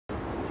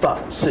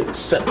5, 6,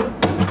 7.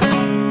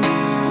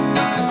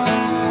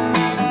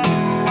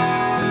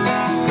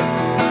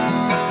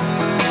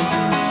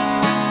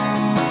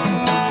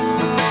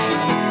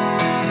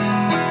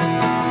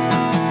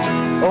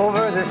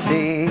 Over the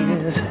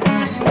seas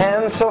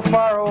and so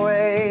far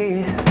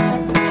away,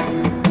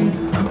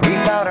 we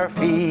found our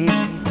feet,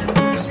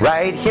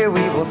 right here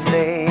we will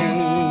stay.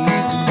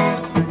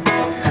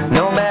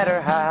 No matter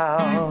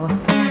how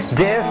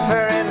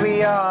different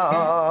we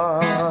are,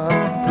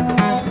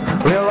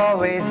 we'll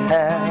always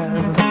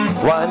have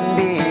one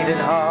beating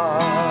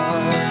heart.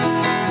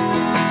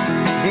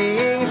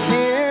 Being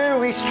here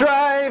we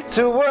strive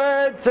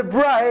towards a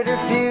brighter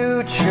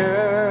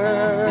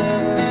future,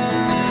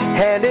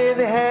 hand in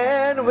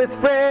hand with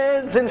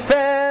friends and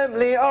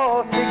family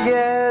all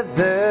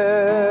together.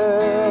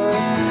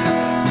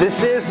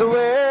 This is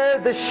where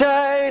the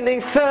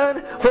shining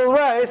sun will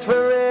rise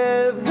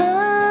forever.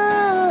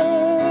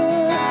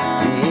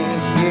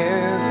 Being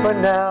here for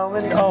now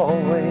and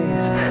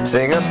always,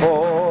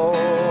 Singapore.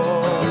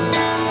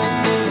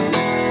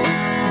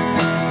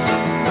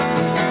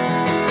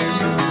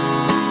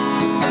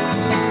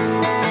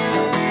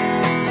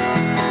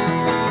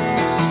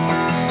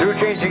 Through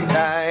changing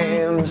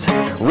times,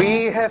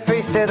 we have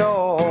faced it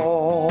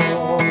all.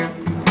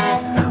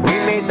 We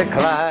made the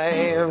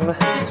climb,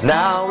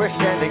 now we're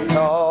standing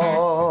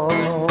tall,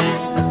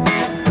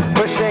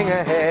 pushing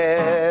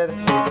ahead,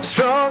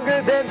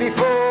 stronger than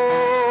before.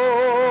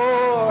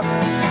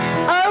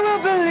 I will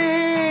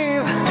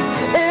believe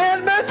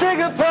in my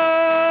Singapore.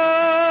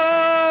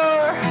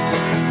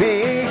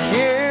 Being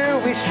here,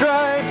 we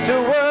strive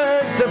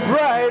towards a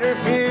brighter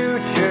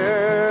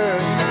future,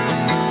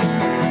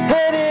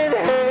 hand in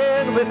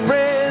hand with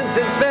friends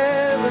and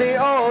family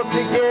all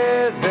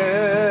together.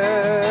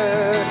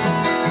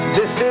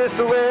 This is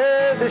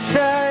where the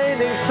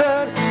shining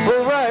sun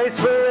will rise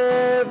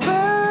forever.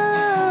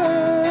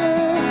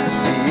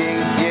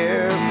 Being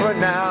here for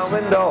now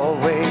and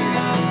always,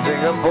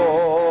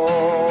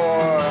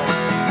 Singapore.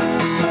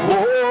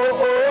 Oh,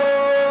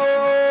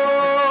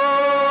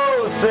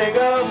 oh,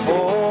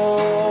 Singapore.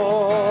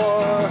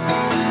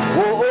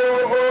 Oh,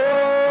 oh,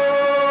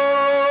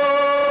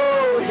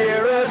 oh,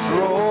 hear us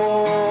roar.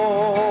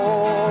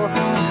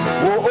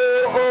 Oh,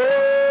 oh,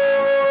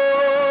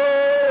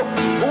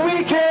 oh, we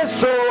can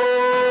soar.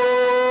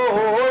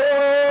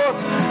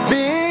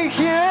 Being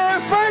here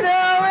for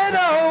now and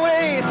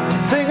always,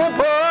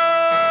 Singapore.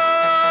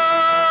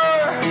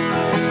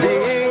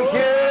 Being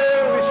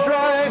here, we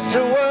strive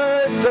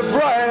towards a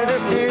brighter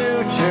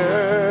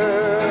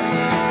future,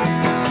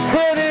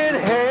 hand in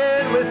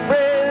hand with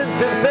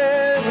friends and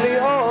family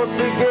all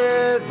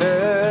together.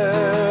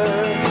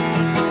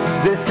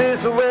 This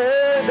is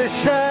where the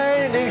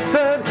shining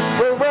sun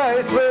will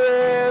rise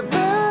forever.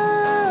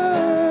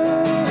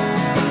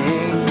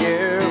 Being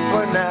here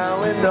for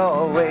now and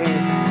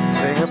always,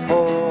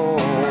 Singapore.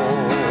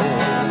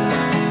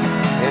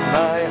 In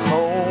my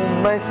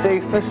home, my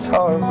safest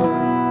harbor,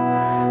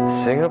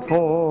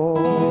 Singapore.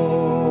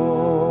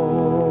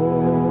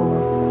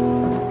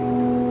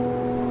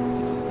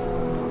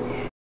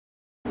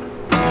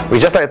 We'd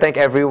just like to thank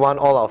everyone,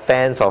 all our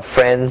fans, our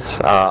friends,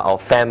 our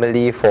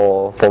family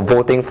for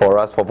voting for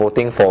us, for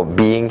voting for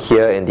being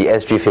here in the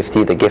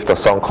SG50, the Gift of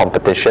Song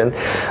competition.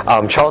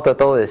 Ciao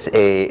Turtle is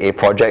a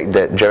project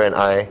that Jerry and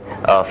I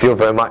feel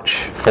very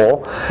much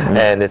for,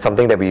 and it's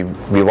something that we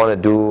want to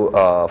do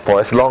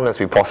for as long as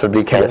we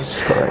possibly can. Yes,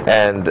 correct.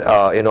 And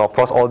you know, of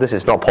course, all this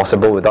is not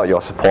possible without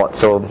your support.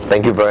 So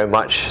thank you very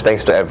much.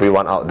 Thanks to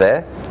everyone out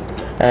there.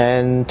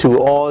 And to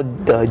all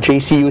the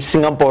JCU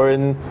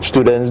Singaporean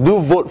students, do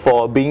vote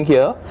for being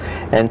here.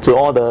 And to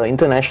all the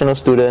international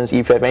students,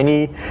 if you have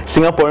any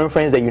Singaporean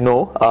friends that you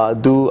know,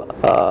 do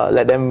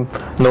let them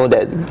know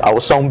that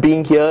our song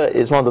Being Here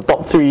is one of the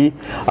top 3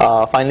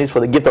 finalists for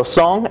the Gift of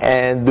Song,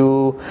 and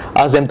do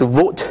ask them to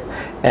vote.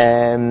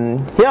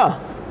 And yeah,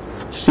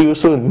 see you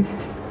soon.